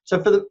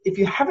 So if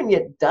you haven't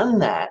yet done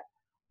that,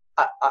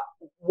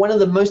 one of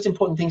the most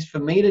important things for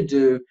me to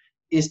do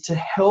is to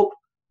help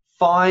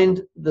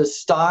find the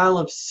style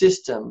of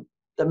system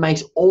that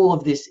makes all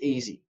of this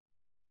easy.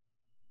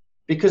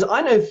 Because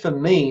I know for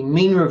me,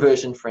 mean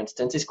reversion, for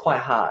instance, is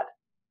quite hard.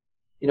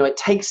 It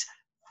takes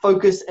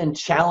focus and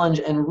challenge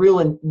and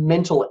real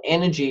mental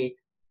energy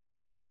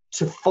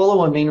to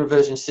follow a mean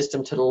reversion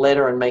system to the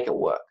letter and make it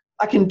work.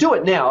 I can do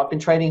it now. I've been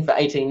trading for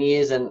 18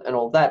 years and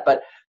all that,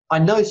 but I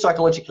know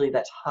psychologically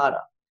that's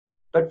harder.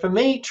 But for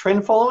me,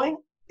 trend following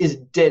is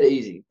dead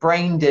easy,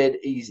 brain dead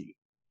easy.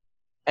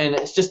 And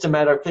it's just a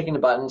matter of clicking the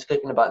buttons,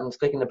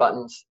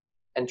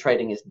 and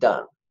trading is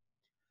done.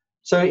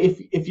 So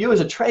if you as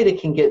a trader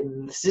can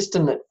get the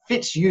system that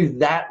fits you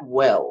that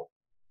well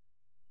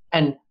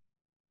and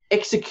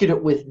execute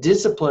it with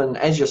discipline,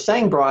 as you're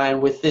saying, Brian,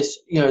 with this,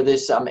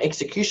 this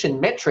execution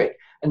metric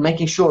and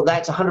making sure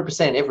that's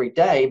 100% every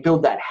day,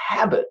 build that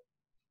habit.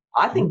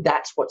 I think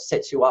that's what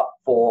sets you up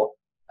for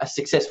a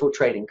successful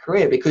trading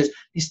career, because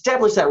you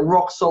establish that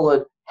rock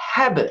solid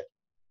habit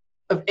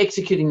of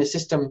executing the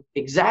system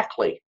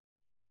exactly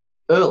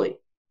early.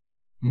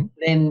 Mm-hmm.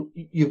 Then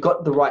you've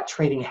got the right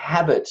trading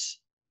habits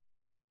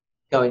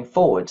going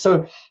forward.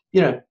 So,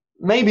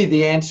 maybe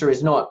the answer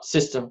is not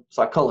system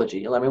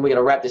psychology. I mean, we're going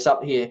to wrap this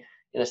up here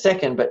in a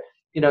second, but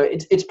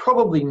it's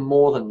probably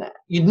more than that.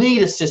 You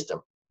need a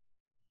system.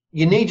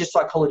 You need your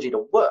psychology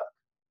to work.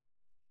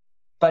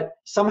 But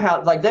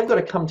somehow, they've got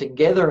to come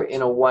together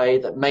in a way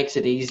that makes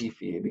it easy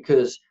for you,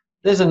 because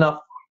there's enough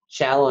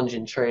challenge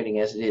in trading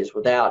as it is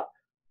without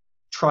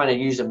trying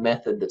to use a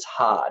method that's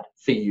hard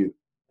for you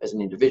as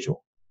an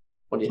individual.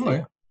 What do you think?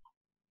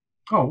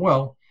 Yeah. Oh,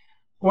 well,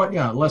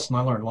 a lesson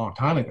I learned a long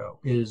time ago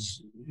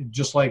is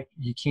just like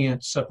you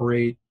can't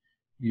separate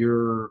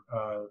your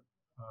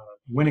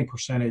winning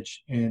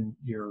percentage and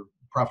your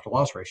profit to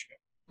loss ratio.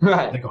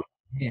 Right. They go,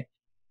 yeah.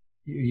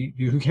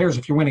 Who cares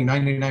if you're winning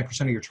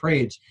 99% of your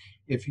trades?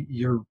 If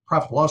your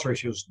profit to loss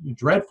ratio is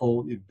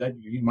dreadful,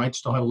 you might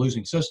still have a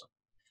losing system.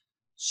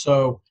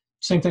 So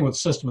same thing with the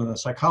system and the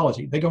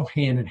psychology. They go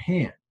hand in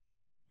hand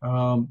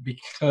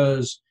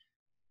because,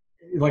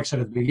 like I said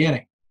at the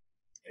beginning,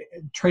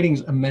 trading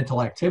is a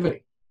mental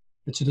activity.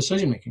 It's a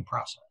decision-making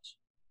process.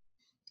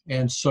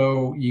 And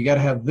so you got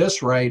to have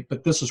this right,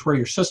 but this is where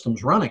your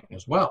system's running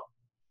as well.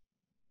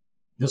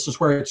 This is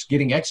where it's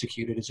getting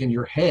executed. It's in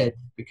your head,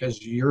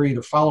 because you're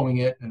either following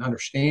it and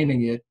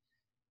understanding it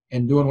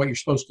and doing what you're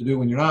supposed to do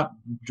when you're not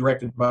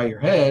directed by your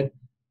head,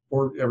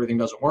 or everything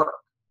doesn't work.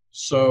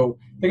 So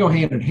they go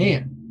hand in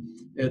hand.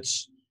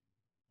 It's,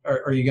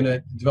 are you going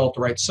to develop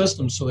the right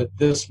system so that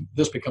this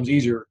becomes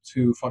easier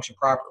to function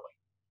properly?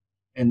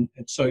 And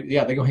so,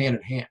 yeah, they go hand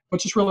in hand,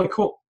 which is really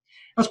cool.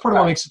 That's part of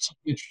what makes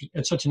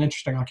it such an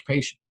interesting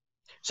occupation.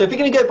 So if you're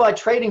going to go buy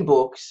trading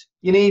books,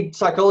 you need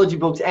psychology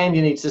books and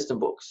you need system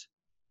books.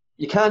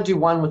 You can't do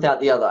one without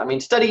the other. I mean,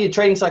 study your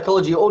trading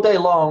psychology all day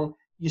long,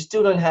 you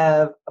still don't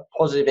have a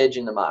positive edge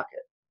in the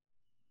market.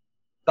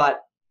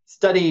 But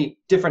study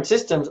different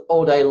systems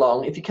all day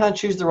long. If you can't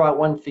choose the right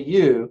one for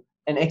you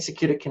and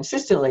execute it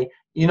consistently,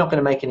 you're not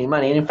going to make any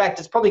money. And in fact,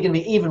 it's probably going to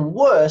be even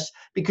worse,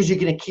 because you're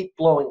going to keep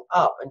blowing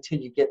up until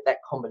you get that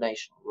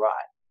combination right.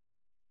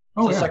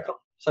 Oh,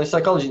 So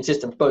psychology and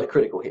systems, both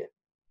critical here.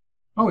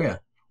 Oh, yeah.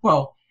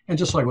 Well, and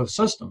just like with a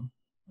system,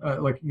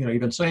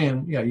 you've been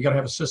saying, you got to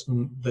have a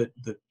system that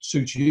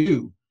suits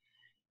you.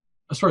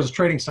 As far as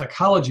trading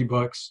psychology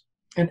books,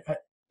 and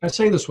I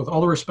say this with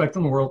all the respect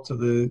in the world to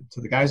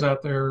the guys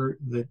out there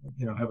that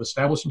have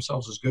established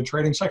themselves as good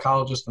trading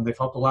psychologists, and they've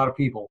helped a lot of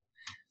people.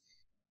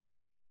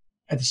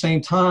 At the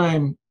same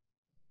time,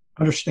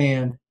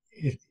 understand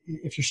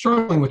if you're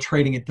struggling with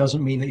trading, it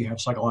doesn't mean that you have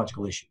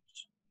psychological issues.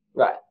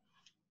 Right.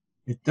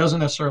 It doesn't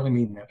necessarily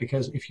mean that,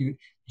 because if you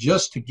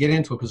just to get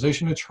into a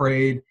position to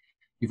trade,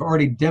 you've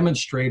already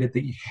demonstrated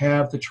that you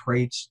have the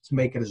traits to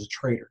make it as a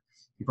trader.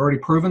 You've already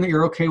proven that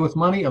you're okay with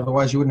money,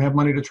 otherwise you wouldn't have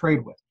money to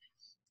trade with.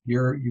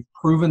 You've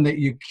proven that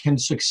you can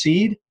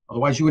succeed,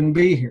 otherwise you wouldn't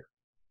be here.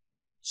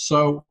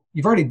 So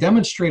you've already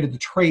demonstrated the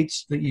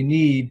traits that you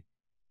need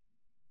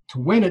to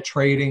win at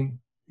trading.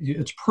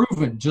 It's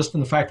proven just in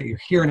the fact that you're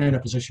here and in a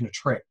position to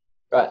trade.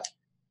 Right.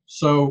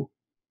 So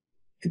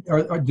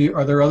are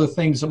there other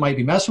things that might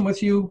be messing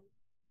with you?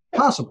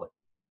 Possibly.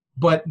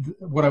 But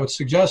what I would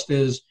suggest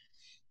is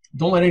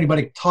don't let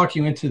anybody talk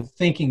you into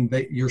thinking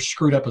that you're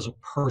screwed up as a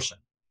person.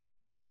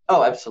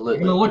 Oh, If you're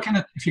absolutely. going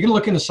to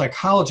look into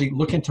psychology,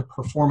 look into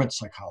performance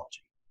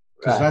psychology,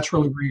 because Right. that's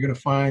really where you're going to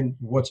find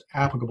what's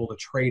applicable to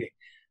trading.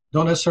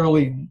 Don't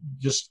necessarily,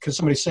 just because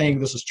somebody's saying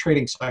this is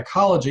trading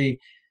psychology,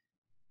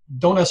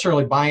 don't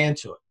necessarily buy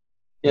into it.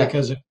 Yeah.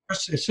 Because if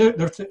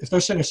they're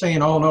sitting there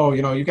saying, oh no,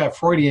 you got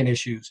Freudian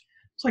issues,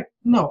 it's like,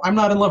 no, I'm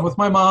not in love with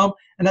my mom,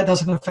 and that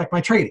doesn't affect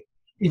my trading,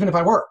 even if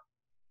I were.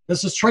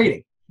 This is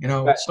trading,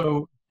 Right.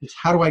 so it's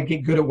how do I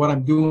get good at what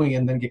I'm doing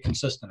and then get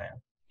consistent at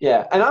it.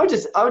 Yeah. And I would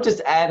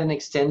just add and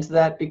extend to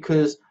that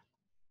because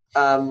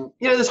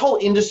there's whole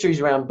industries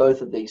around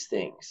both of these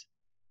things.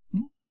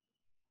 From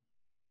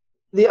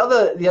the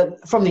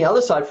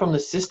other side, from the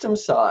system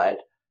side,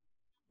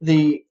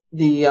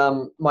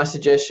 my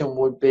suggestion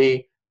would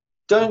be,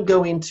 don't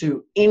go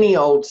into any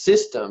old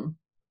system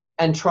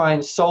and try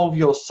and solve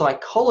your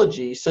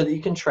psychology so that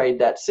you can trade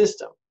that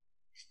system.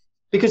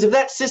 Because if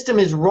that system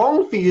is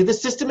wrong for you, the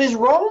system is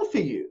wrong for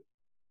you.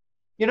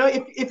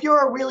 If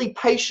you're a really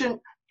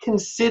patient,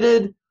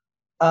 considered,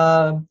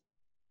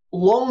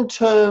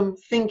 long-term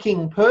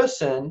thinking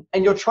person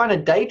and you're trying to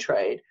day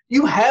trade,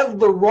 you have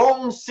the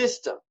wrong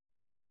system.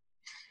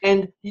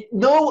 And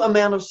no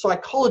amount of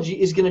psychology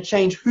is going to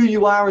change who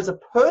you are as a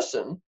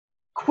person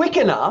quick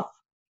enough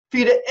for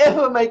you to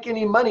ever make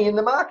any money in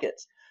the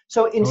markets.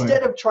 So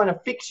instead of trying to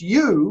fix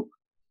you,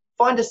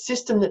 find a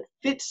system that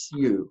fits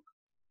you.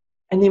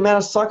 And the amount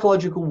of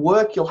psychological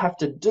work you'll have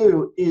to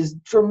do is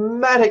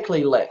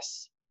dramatically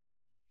less.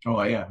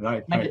 Oh yeah,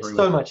 I Make it agree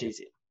so with much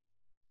easier.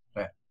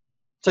 that.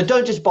 So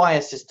don't just buy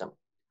a system.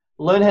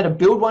 Learn how to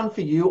build one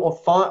for you,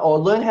 or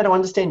learn how to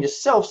understand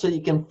yourself so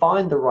you can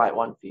find the right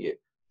one for you.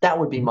 That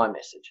would be my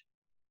message.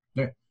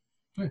 Yeah.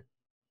 Yeah.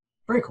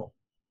 Very cool.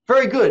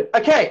 Very good.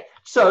 Okay,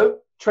 so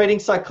trading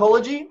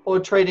psychology or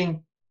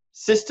trading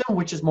system,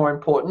 which is more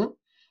important?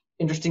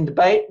 Interesting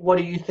debate. What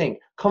do you think?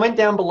 Comment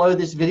down below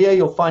this video.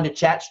 You'll find a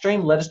chat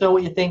stream. Let us know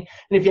what you think.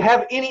 And if you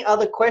have any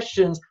other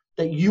questions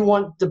that you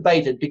want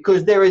debated,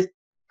 because there is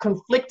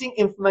conflicting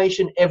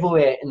information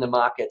everywhere in the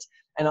markets.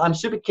 And I'm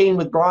super keen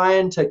with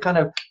Brian to kind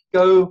of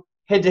go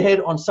head to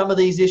head on some of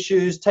these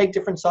issues, take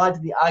different sides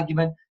of the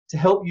argument to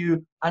help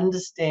you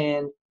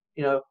understand,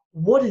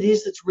 what it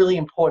is that's really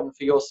important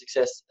for your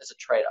success as a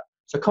trader.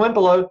 So comment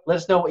below, let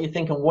us know what you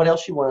think and what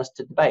else you want us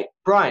to debate.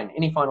 Brian,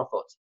 any final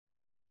thoughts?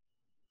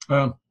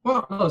 Well,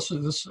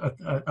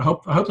 I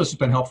hope this has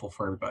been helpful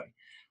for everybody.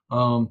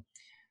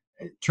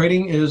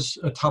 Trading is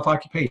a tough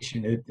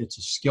occupation. It's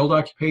a skilled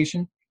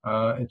occupation.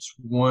 It's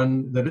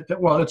one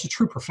it's a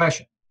true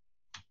profession.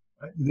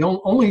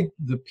 Only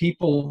the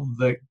people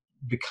that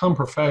become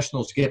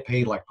professionals get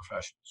paid like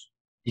professionals.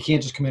 You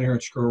can't just come in here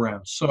and screw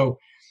around. So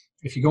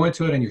if you go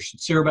into it and you're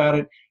sincere about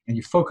it and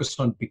you focus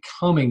on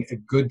becoming a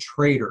good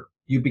trader,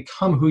 you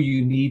become who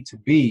you need to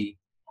be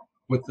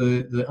with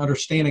the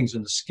understandings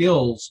and the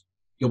skills,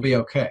 you'll be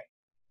okay.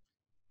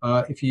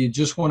 If you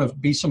just want to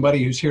be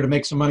somebody who's here to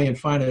make some money and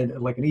find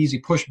it like an easy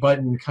push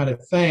button kind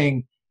of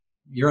thing,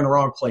 you're in the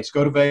wrong place.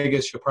 Go to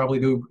Vegas. You'll probably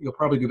do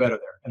better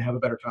there and have a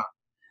better time.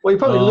 Well, you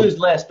probably lose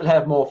less but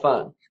have more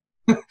fun.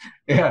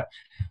 Yeah.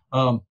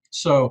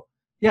 So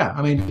yeah,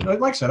 I mean,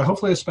 like I said,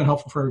 hopefully it's been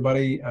helpful for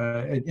everybody.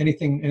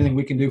 Anything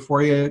we can do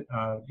for you,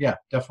 yeah,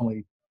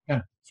 definitely.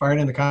 Yeah, fire it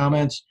in the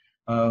comments.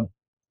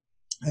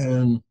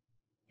 And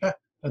yeah,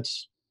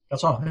 that's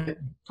all.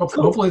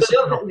 Hopefully,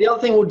 So the other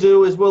thing we'll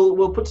do is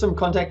we'll put some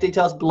contact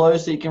details below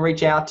so you can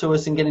reach out to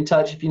us and get in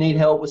touch if you need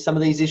help with some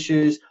of these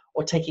issues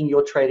or taking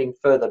your trading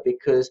further,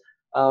 because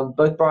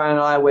both Brian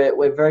and I,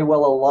 we're very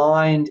well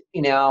aligned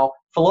in our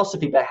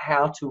philosophy about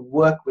how to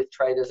work with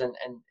traders and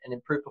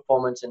improve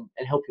performance and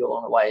help you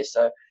along the way.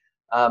 So,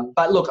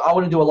 but look, I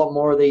want to do a lot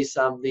more of these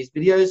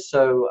videos.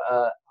 So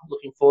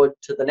looking forward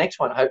to the next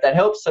one. I hope that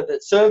helps, so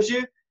that serves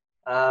you.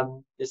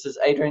 This is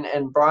Adrian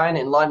and Brian,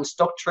 Enlightened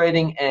Stock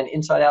Trading and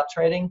Inside Out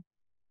Trading.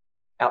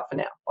 Out for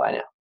now. Bye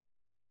now.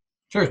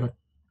 Cheers, man.